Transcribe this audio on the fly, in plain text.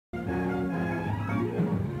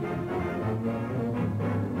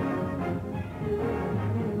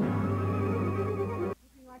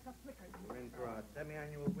We're in for our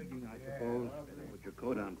semi-annual wigging, I suppose. Put your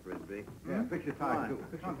coat on, Frisbee. Yeah, fix your tie, too.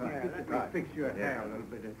 Fix your hair a little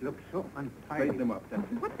bit. It looks so untidy. Straighten them up, that's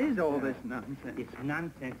it. What is all this nonsense? It's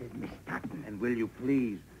nonsense, Miss Totten. And will you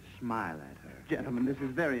please smile at her? Gentlemen, this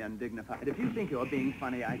is very undignified. If you think you're being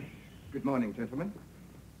funny, Good morning, gentlemen.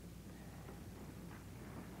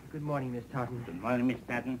 Good morning, Miss Totten. Good morning, Miss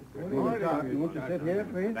Totten. Good morning, Totten. Won't you sit here,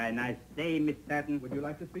 please? Very nice day, Miss Totten. Would you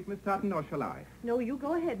like to speak, Miss Totten, or shall I? No, you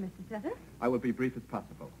go ahead, Mr. Setter. I will be brief as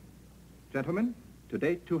possible. Gentlemen, to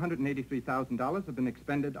date, $283,000 have been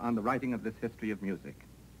expended on the writing of this history of music.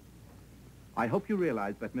 I hope you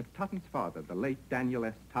realize that Miss Totten's father, the late Daniel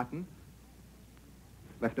S. Totten,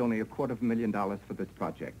 left only $250,000 for this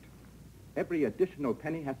project. Every additional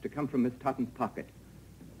penny has to come from Miss Totten's pocket.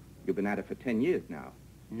 You've been at it for 10 years now.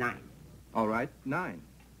 9. All right, 9.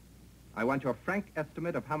 I want your frank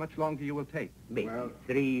estimate of how much longer you will take. Maybe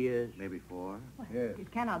 3 years, maybe 4. Well, Yes. It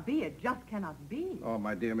cannot be. It just cannot be. Oh,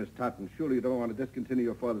 my dear Miss Totten, surely you don't want to discontinue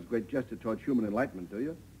your father's great gesture towards human enlightenment, do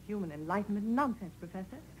you? Human enlightenment nonsense,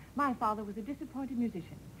 Professor. My father was a disappointed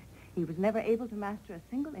musician. He was never able to master a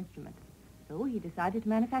single instrument. So he decided to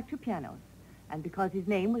manufacture pianos. And because his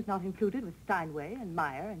name was not included with Steinway and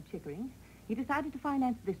Meyer and Chickering, he decided to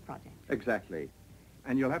finance this project. Exactly.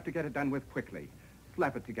 And you'll have to get it done with quickly.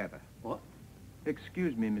 Slap it together. What?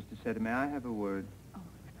 Excuse me, Mr. Setter, may I have a word? Oh,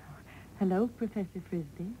 hello, Professor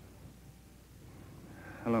Frisbee.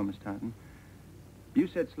 Hello, Miss Totten. You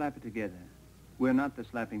said slap it together. We're not the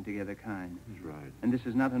slapping together kind. That's right. And this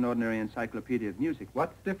is not an ordinary encyclopedia of music.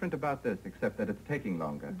 What's different about this, except that it's taking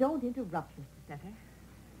longer? Don't interrupt, Mr. Setter.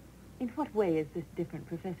 In what way is this different,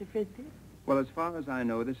 Professor Frisbee? Well, as far as I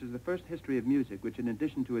know, this is the first history of music which, in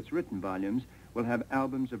addition to its written volumes, will have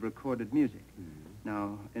albums of recorded music.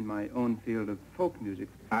 Now, in my own field of folk music...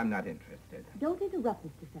 I'm not interested. Don't interrupt,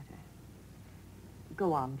 Mr. Setter.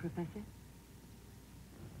 Go on, Professor.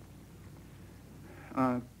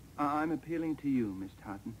 I'm appealing to you, Miss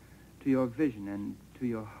Totten, to your vision and to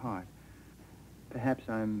your heart. Perhaps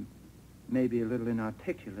I'm maybe a little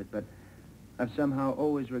inarticulate, but I've somehow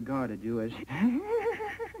always regarded you as...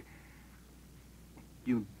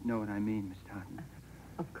 You know what I mean, Miss Totten.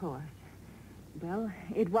 Of course. Well,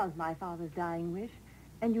 it was my father's dying wish,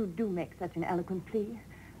 and you do make such an eloquent plea.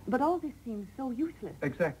 But all this seems so useless.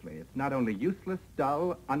 Exactly. It's not only useless,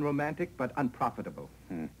 dull, unromantic, but unprofitable.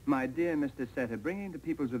 My dear Mr. Setter, bringing the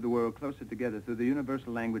peoples of the world closer together through the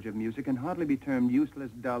universal language of music can hardly be termed useless,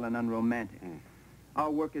 dull, and unromantic. Our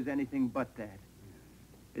work is anything but that.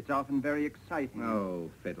 It's often very exciting. Oh,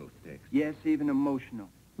 fiddlesticks. Yes, even emotional.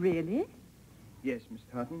 Really? Yes, Miss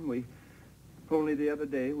Totten. Only the other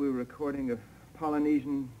day, we were recording a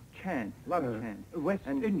Polynesian chant, love chant. West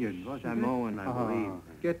Indian, was I Moan, I believe.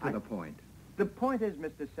 Get to the point. The point is,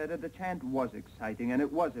 Mr. Setter, the chant was exciting, and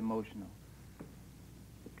it was emotional.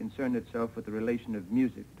 It concerned itself with the relation of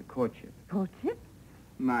music to courtship. Courtship?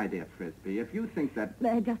 My dear Frisbee, if you think that...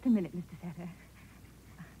 Just a minute, Mr. Setter.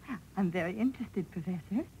 I'm very interested,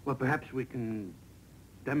 Professor. Well, perhaps we can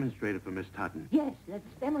demonstrate it for Miss Totten. Yes, let's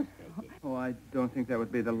demonstrate it. Oh, I don't think that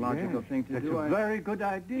would be the logical thing to That's do. a very good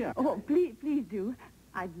idea. Oh, please do.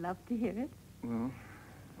 I'd love to hear it. Well,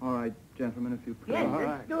 all right, gentlemen, if you please. Yes, All let's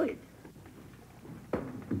right. do it.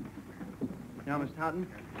 Now, Miss Totten,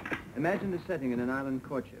 imagine the setting in an island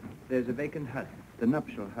courtship. There's a vacant hut, the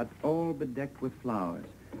nuptial hut, all bedecked with flowers.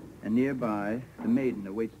 And nearby, the maiden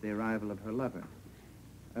awaits the arrival of her lover.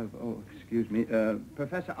 Excuse me.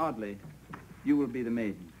 Professor Audley, you will be the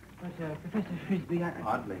maiden. But, Professor Frisbee,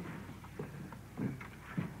 Oddly.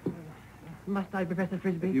 Must I, Professor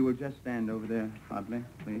Frisbee? If you will just stand over there, Audley,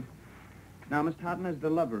 please. Now, Miss Totten, as the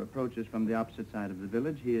lover approaches from the opposite side of the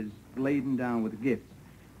village, he is laden down with gifts,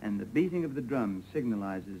 and the beating of the drum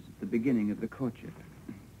signalizes the beginning of the courtship.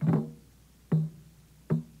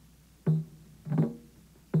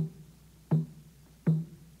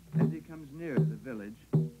 As he comes near to the village,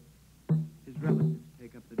 his relatives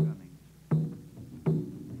take up the drumming.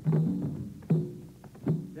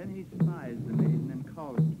 Then he spies the maiden and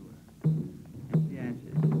calls to her. And she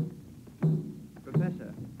answers.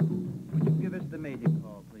 Professor, would you give us the mating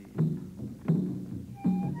call, please?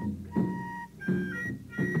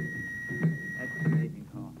 That's the mating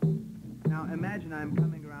call. Now imagine I'm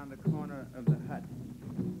coming around the corner of the hut.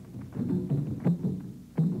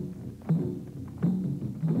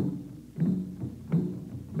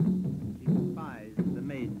 He spies the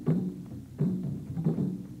maiden.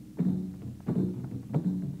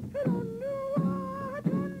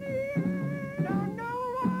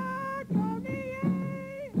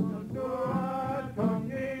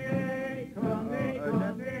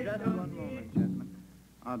 Just one moment, gentlemen.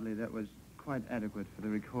 Oddly, that was quite adequate for the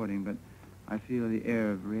recording, but I feel the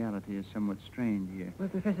air of reality is somewhat strained here. Well,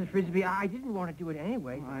 Professor Frisbee, I didn't want to do it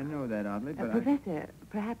anyway. Well, I know that, Audley, but Professor,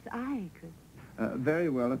 perhaps I could. very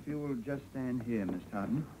well, if you will just stand here, Miss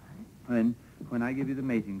Totten. When I give you the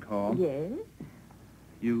mating call, Yes?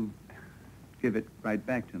 you give it right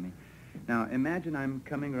back to me. Now, imagine I'm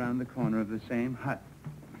coming around the corner of the same hut.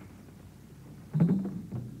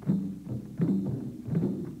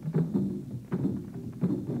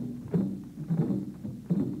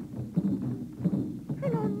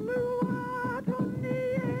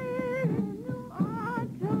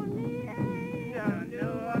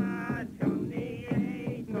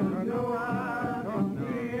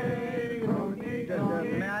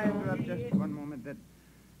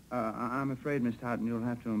 I'm afraid, Miss Totten, you'll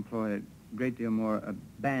have to employ a great deal more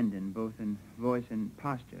abandon, both in voice and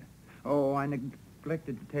posture. Oh, I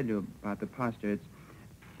neglected to tell you about the posture. It's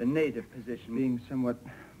the native position, being somewhat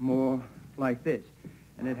more like this.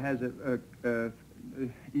 And it has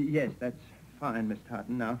yes, that's fine, Miss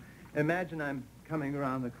Totten. Now, imagine I'm coming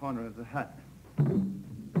around the corner of the hut.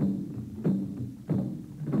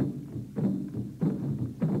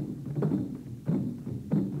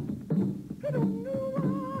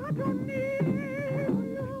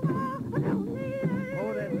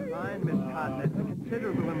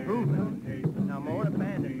 Considerable improvement. Now, more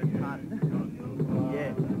abandon, Miss Totten.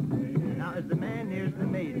 Yes. Now, as the man nears the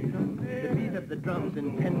maiden, the beat of the drums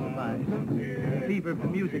intensifies. The fever of the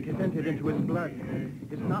music has entered into his blood.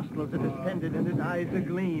 His nostrils are distended and his eyes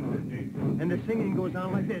agleam. And the singing goes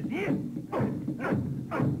on like this.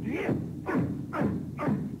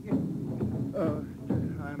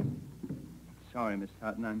 I'm sorry, Miss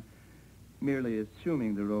Totten. I'm merely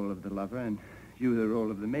assuming the role of the lover and you the role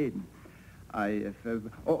of the maiden. This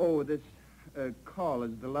call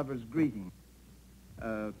is the lover's greeting.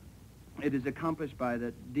 It is accomplished by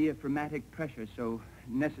the diaphragmatic pressure so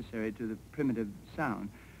necessary to the primitive sound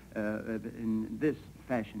in this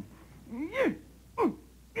fashion.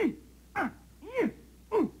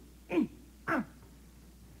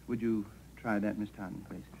 Would you try that, Miss Totten,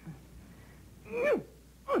 please?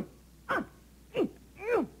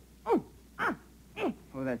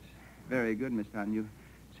 Oh, that's very good, Miss Totten. You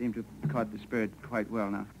seem to have caught the spirit quite well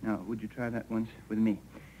now. Now, would you try that once with me?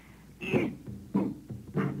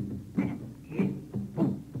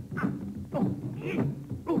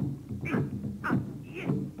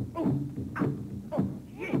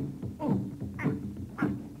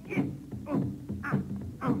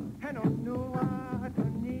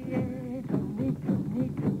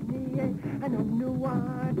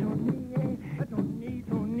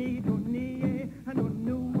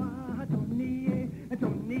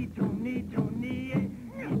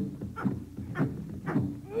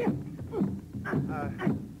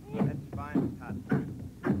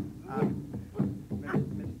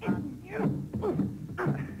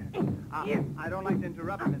 I don't like to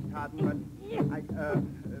interrupt, Miss Totten, Miss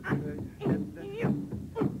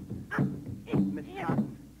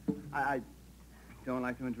Totten, I don't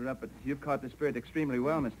like to interrupt, but you've caught the spirit extremely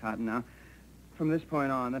well, Miss Totten. Now, from this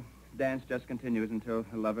point on, the dance just continues until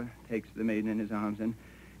the lover takes the maiden in his arms and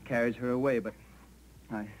carries her away, but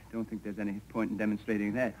I don't think there's any point in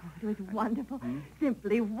demonstrating that. Oh, it was wonderful.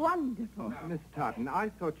 Simply wonderful. Miss Totten, I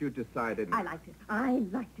thought you decided... I liked it. I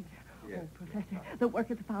liked it. Yes. Oh, Professor, the work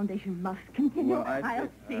at the foundation must continue. Well, I'll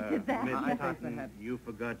see to that. Miss Totten, you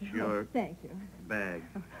forgot your Thank you. bag.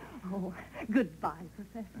 Oh, goodbye,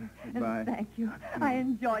 Professor. Goodbye. And thank you. I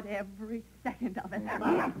enjoyed every second of it.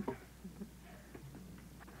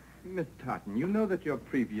 Miss Totten, you know that your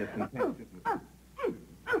previous intentions...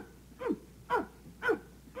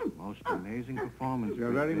 Most amazing performance.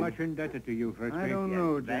 We're very much indebted to you, Frisbee. I don't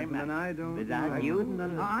know, very gentlemen. much. I don't Without know. you wouldn't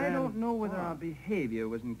understand. I don't know whether our behavior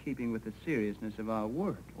was in keeping with the seriousness of our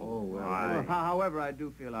work. Oh, well. Why? However, I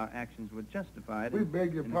do feel our actions were justified. We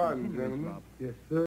beg your in a pardon, continuous gentlemen. love. Yes, sir.